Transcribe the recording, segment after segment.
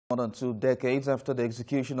More than 2 decades after the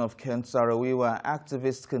execution of Ken Saro-Wiwa,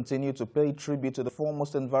 activists continue to pay tribute to the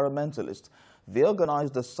foremost environmentalist. They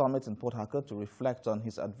organized a summit in Port Harcourt to reflect on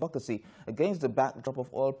his advocacy against the backdrop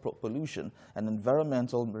of oil pollution and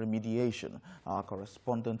environmental remediation. Our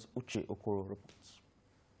correspondent Uche Okoro reports.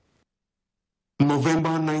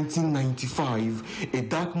 November 1995, a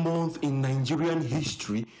dark month in Nigerian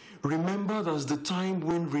history, remembered as the time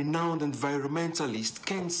when renowned environmentalist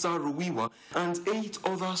Ken Saro-Wiwa and 8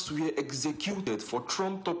 others were executed for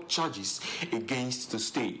trumped-up charges against the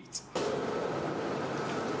state.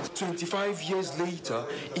 25 years later,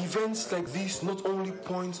 events like this not only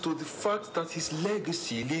point to the fact that his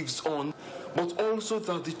legacy lives on, but also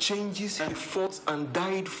that the changes he fought and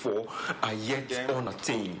died for are yet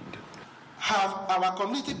unattained. Have our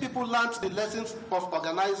community people learned the lessons of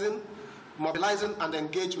organizing, mobilizing, and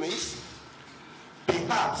engagements?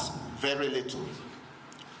 Perhaps very little.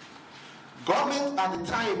 Government at the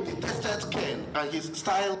time detested Ken and his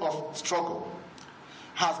style of struggle.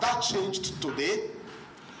 Has that changed today?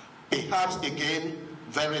 Perhaps again,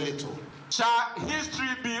 very little. Shall history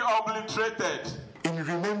be obliterated? In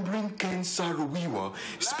remembering Ken Saro-Wiwa,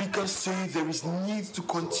 speakers say there is need to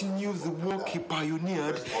continue the work he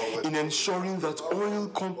pioneered in ensuring that oil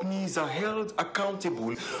companies are held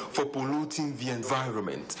accountable for polluting the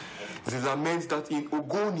environment. They lament that in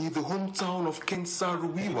Ogoni, the hometown of Ken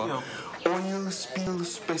Saro-Wiwa, oil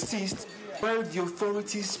spills persist while the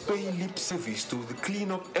authorities pay lip service to the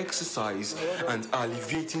cleanup exercise and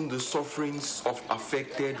alleviating the sufferings of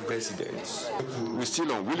affected residents. We're still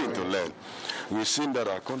unwilling to learn. We've seen that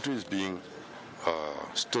our country is being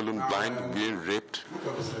stolen blind, being raped,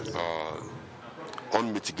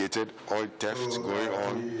 unmitigated oil theft going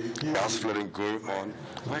on, gas flooding going on.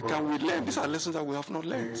 Why can't we learn? These are lessons that we have not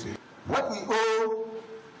learned. What we owe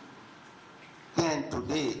Ken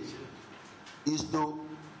today is to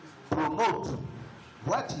promote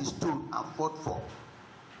what he stood and fought for: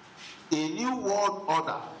 a new world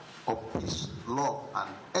order of peace, love, and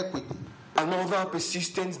equity. Another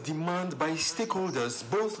persistent demand by stakeholders,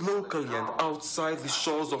 both locally and outside the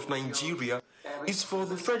shores of Nigeria, is for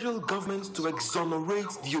the federal government to exonerate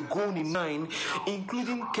the Ogoni 9,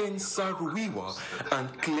 including Ken Saro-Wiwa,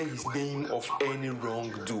 and clear his name of any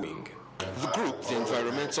wrongdoing. The group, the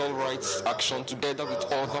Environmental Rights Action, together with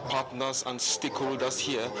other partners and stakeholders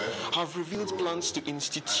here, have revealed plans to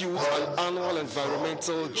institute an annual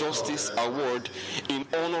Environmental Justice Award in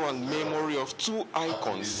honor and memory of 2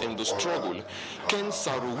 icons in the struggle, Ken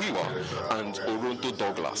Saro-Wiwa and Oronto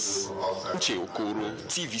Douglas. Uche Okoro,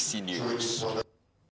 TVC News.